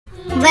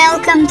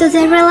Welcome to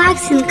the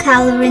relaxing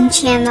coloring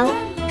channel.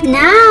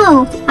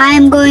 Now I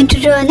am going to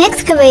draw an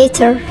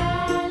excavator.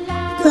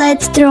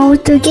 Let's draw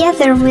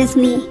together with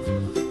me.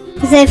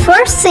 The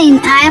first thing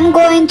I am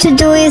going to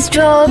do is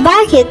draw a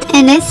bucket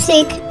and a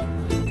stick.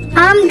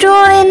 I'm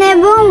drawing a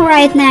boom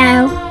right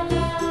now.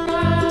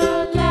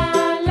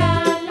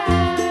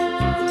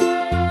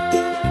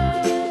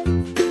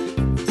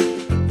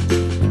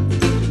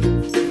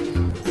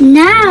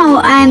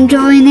 Now I am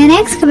drawing an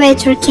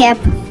excavator cap.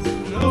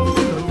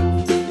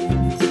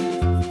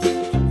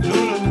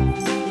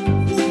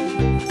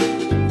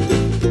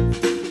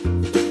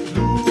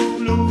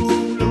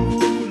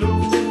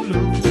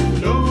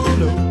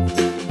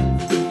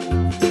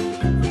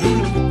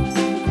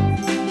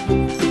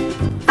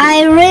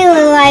 I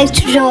really like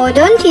to draw,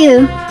 don't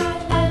you?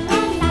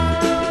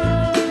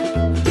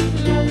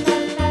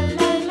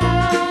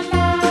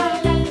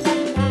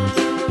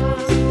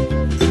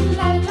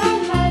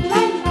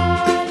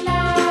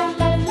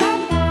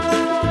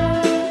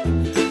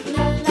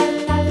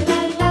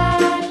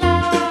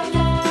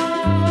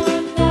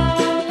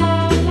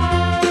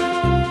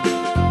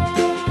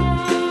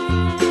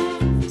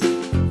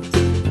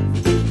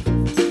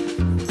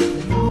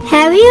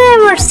 Have you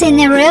ever seen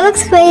a real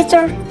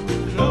excavator?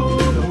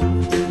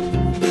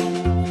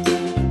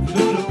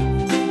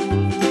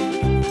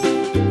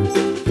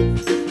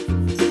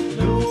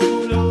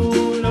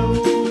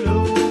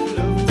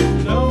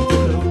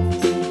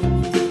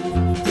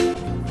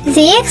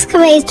 The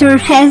excavator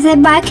has a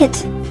bucket.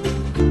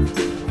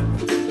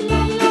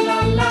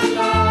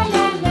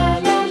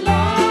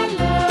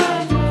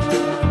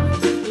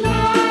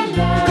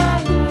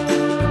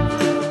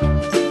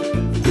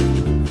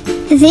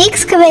 The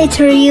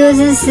excavator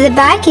uses the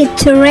bucket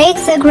to rake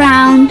the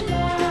ground.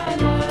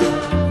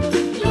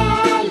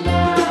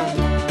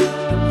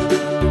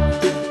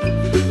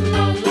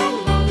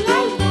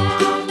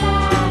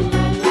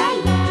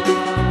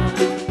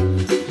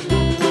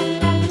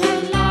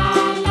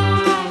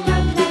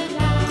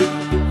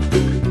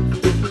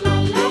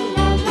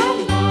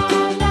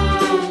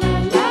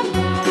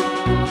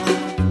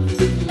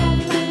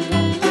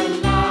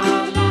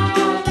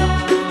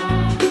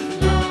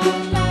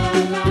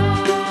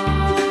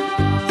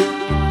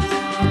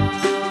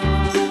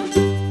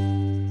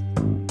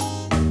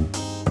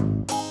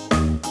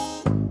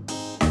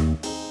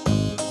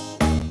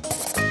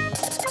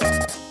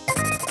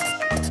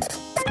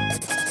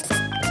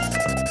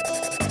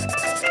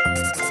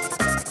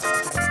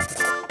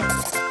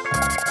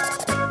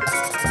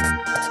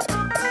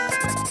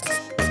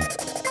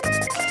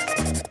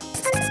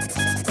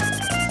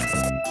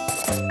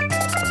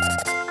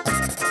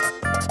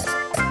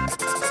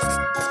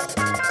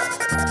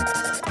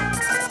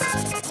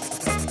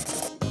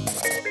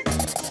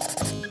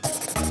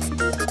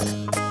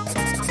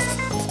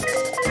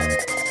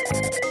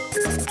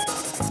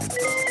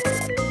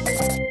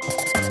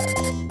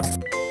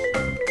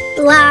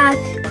 Black.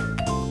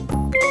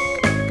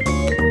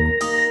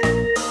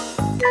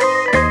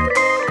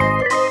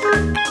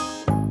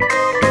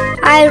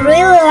 I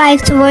really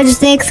like to watch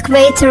the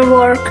excavator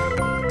work.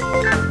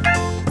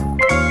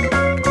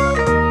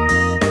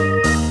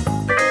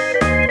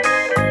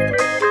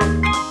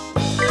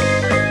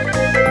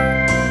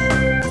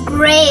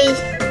 Gray.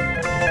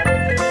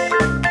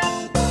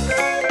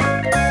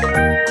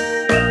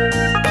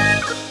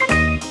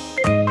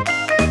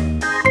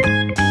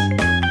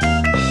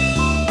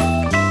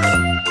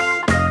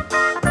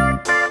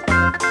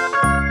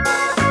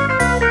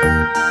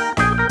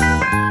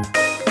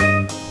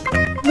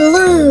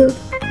 Blue.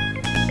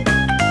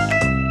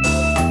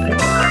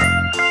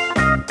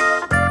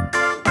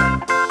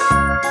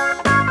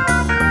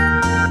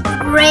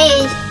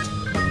 Gray.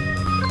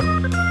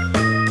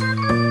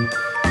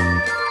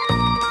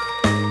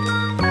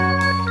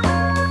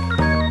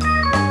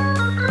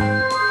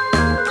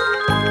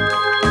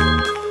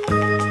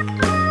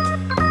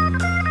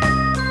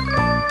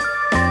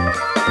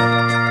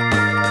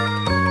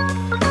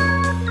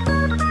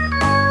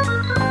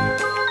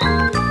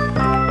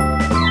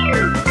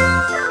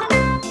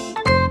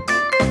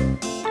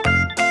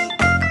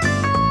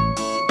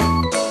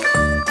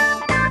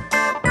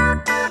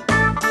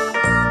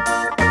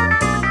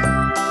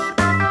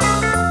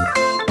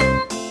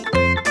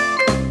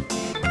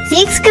 The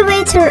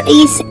excavator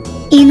is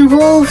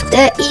involved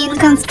in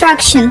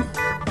construction.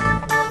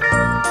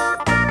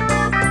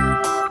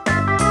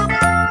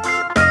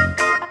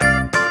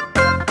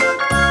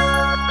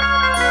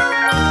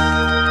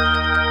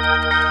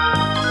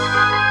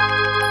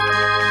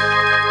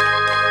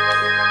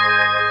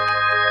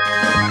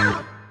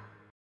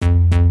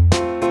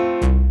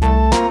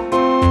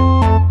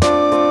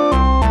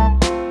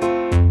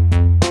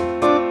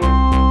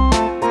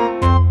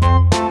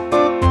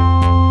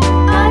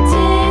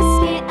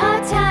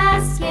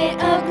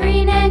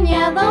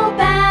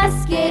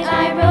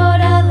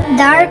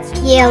 Dark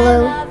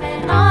yellow.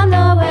 On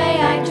the way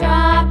I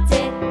dropped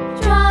it,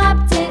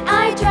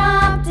 I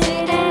dropped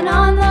it, and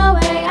on the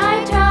way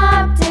I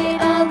dropped it.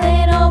 A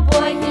little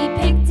boy, he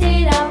picked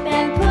it up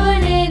and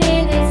put it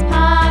in his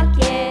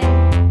pocket.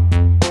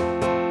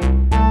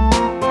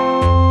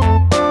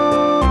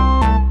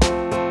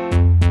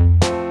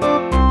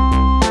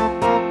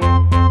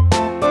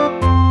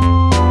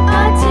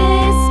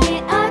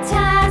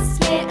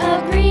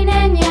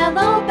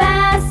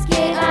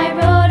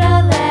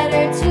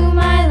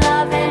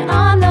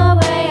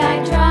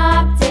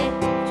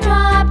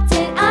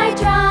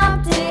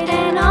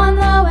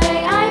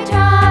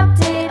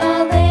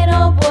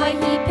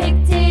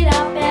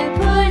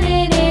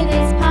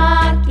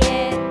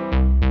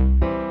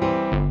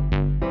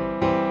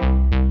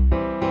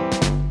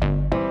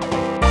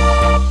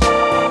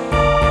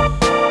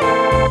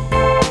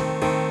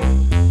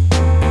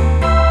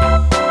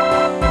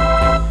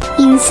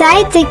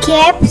 Inside the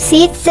cab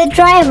sits the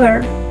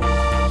driver.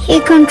 He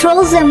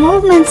controls the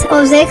movements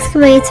of the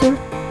excavator.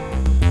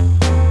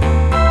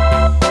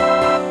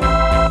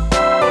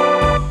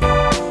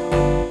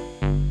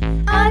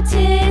 A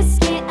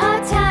tisket,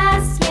 a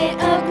tasket,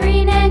 a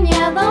green and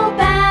yellow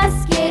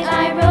basket.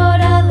 I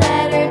wrote a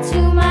letter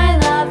to my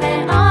love,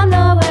 and on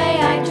the way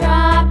I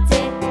dropped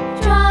it,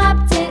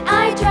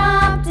 I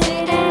dropped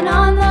it, and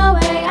on the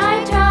way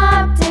I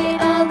dropped it.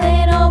 A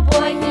little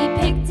boy, he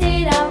picked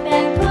it up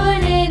and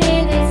put it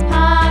in his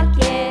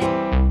pocket.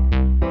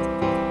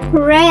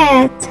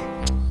 Red.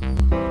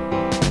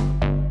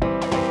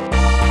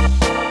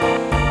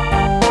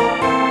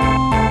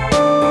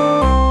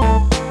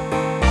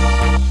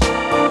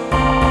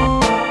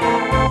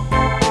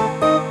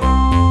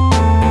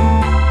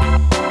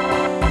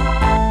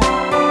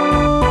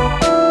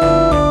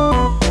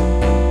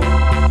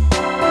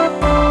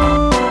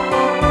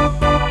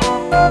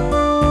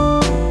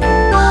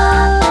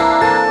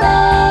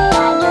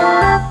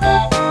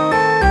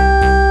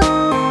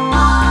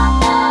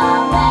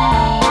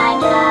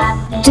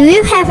 Do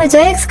you have a toy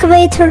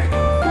excavator?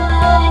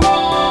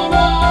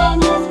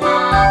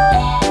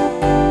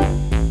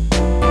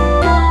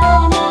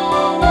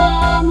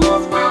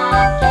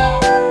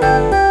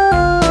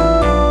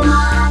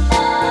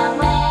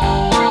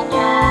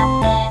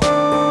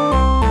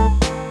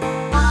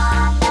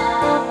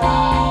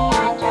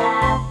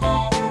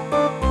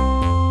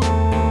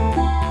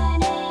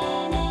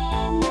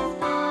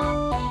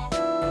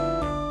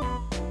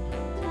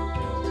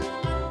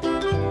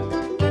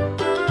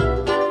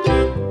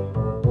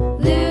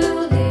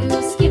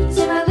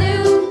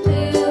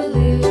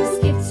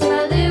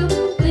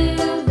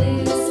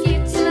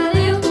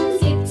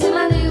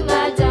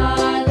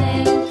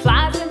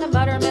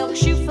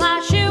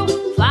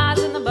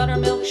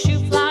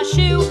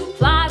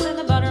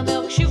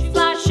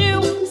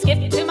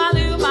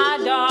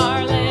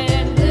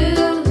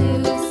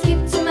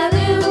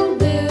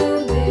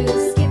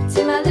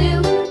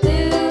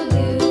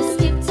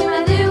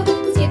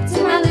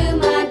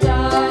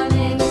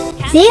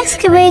 The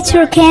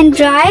excavator can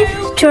drive,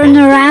 turn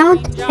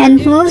around,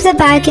 and move the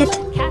bucket.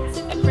 Cats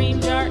in the cream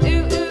jar, ooh,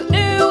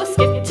 ooh, ooh.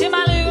 Skip to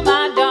my loo,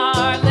 my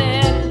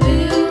darling.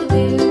 Loo,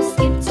 loo,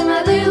 skip to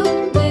my loo.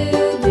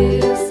 Loo,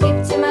 loo, skip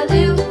to my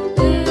loo.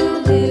 Loo,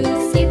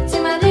 loo, skip to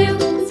my loo.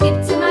 Skip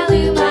to my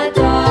loo, my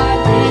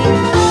darling.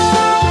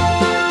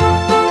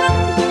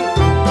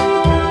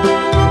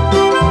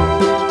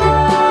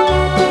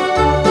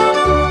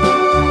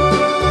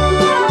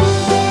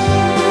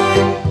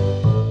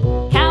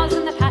 Cows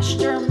in the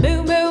pasture,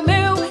 moo, moo,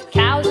 moo.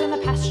 Cows in the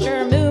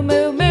pasture, moo,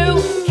 moo,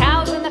 moo.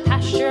 Cows in the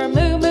pasture,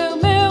 moo, moo,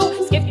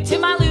 moo. Skip to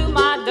my loo,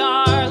 my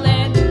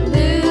darling.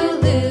 Loo,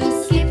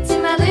 loo, skip to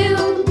my loo.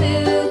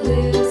 Loo,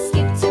 loo,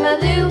 skip to my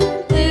loo.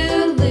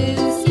 Loo,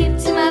 loo, skip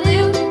to my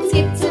loo.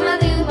 Skip to my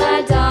loo,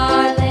 my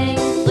darling.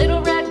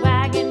 Little red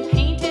wagon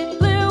painted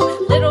blue.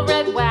 Little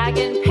red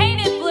wagon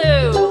painted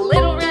blue.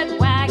 Little red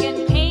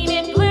wagon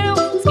painted blue.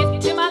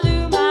 Skip to my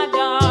loo, my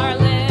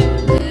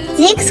darling.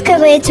 The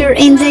excavator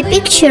in the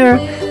picture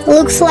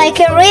looks like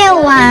a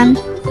real one.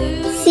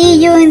 See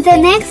you in the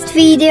next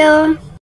video.